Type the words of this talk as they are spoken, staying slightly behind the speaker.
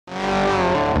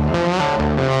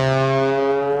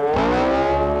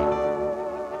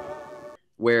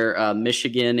where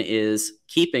Michigan is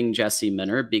keeping Jesse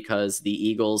Minter because the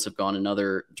Eagles have gone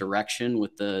another direction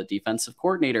with the defensive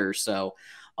coordinator. So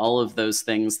all of those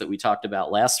things that we talked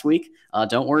about last week,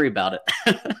 don't worry about it.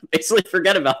 Basically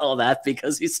forget about all that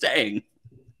because he's staying.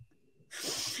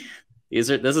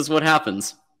 This is what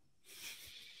happens.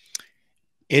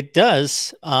 It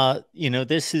does.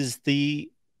 This is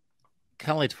the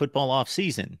college football off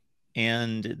season,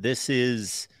 and this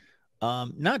is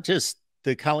not just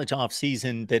the college off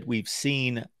season that we've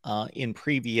seen in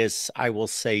previous, I will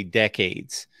say,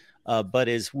 decades, but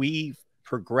as we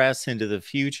progress into the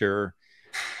future,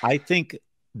 I think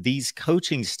these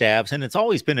coaching staffs, and it's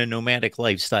always been a nomadic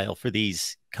lifestyle for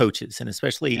these coaches and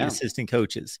especially assistant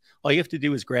coaches. All you have to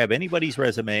do is grab anybody's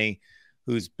resume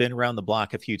who's been around the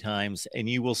block a few times, and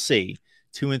you will see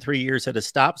 2 and 3 years at a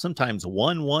stop, sometimes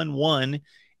 1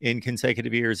 in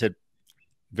consecutive years at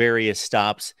various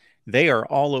stops. They are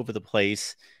all over the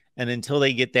place. And until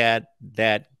they get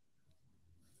that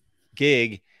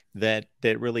gig that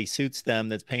really suits them,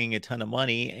 that's paying a ton of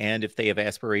money, and if they have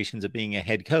aspirations of being a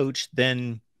head coach,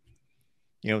 then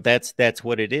that's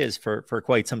what it is for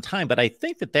quite some time. But I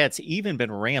think that's even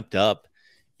been ramped up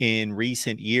in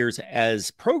recent years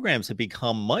as programs have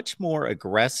become much more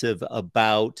aggressive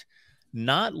about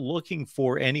not looking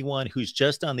for anyone who's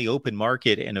just on the open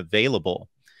market and available.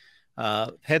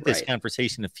 Had this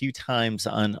conversation a few times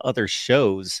on other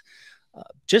shows.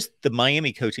 Just the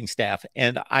Miami coaching staff,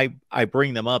 and I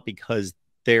bring them up because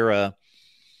they're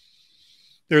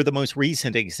the most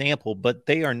recent example, but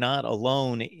they are not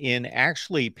alone in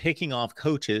actually picking off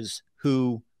coaches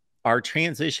who are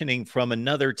transitioning from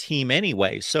another team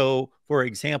anyway. So, for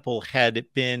example, had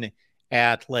it been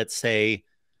at, let's say,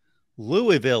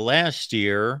 Louisville last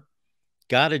year,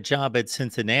 got a job at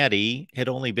Cincinnati, had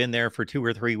only been there for 2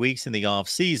 or 3 weeks in the off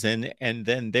season, and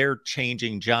then they're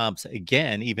changing jobs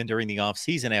again, even during the off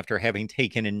season after having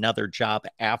taken another job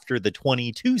after the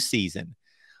 22 season.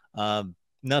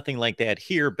 Nothing like that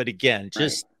here. But again,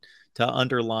 just to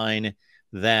underline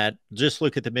that, just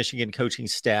look at the Michigan coaching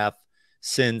staff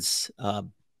since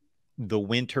the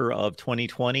winter of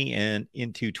 2020 and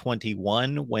into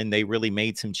 21, when they really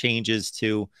made some changes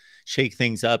to shake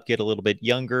things up, get a little bit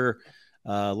younger,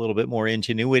 a little bit more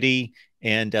ingenuity.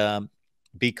 And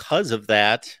because of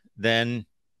that, then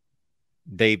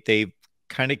they've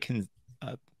kind of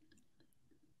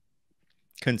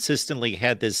consistently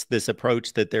had this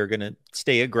approach that they're going to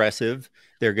stay aggressive.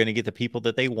 They're going to get the people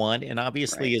that they want. And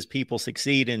obviously, as people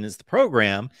succeed and as the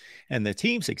program and the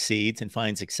team succeeds and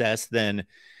finds success, then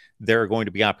there are going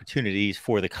to be opportunities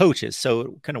for the coaches. So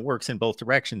it kind of works in both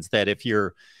directions, that if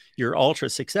you're ultra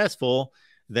successful,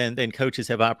 then coaches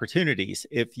have opportunities.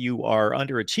 If you are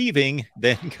underachieving,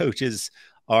 then coaches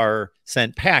are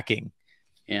sent packing.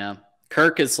 Yeah.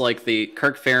 Kirk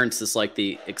Ferentz is like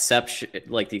the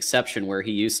exception where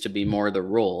he used to be more the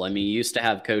rule. I mean, you used to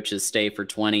have coaches stay for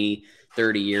 20,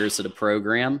 30 years at a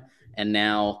program, and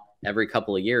now every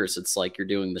couple of years it's like you're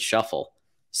doing the shuffle.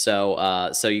 So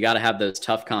you got to have those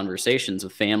tough conversations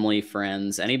with family,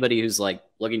 friends, anybody who's like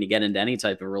looking to get into any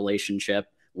type of relationship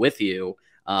with you,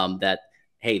 that,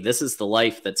 hey, this is the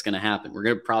life that's going to happen. We're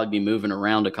going to probably be moving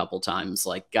around a couple times.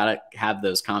 Like, got to have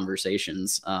those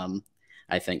conversations,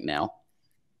 I think now.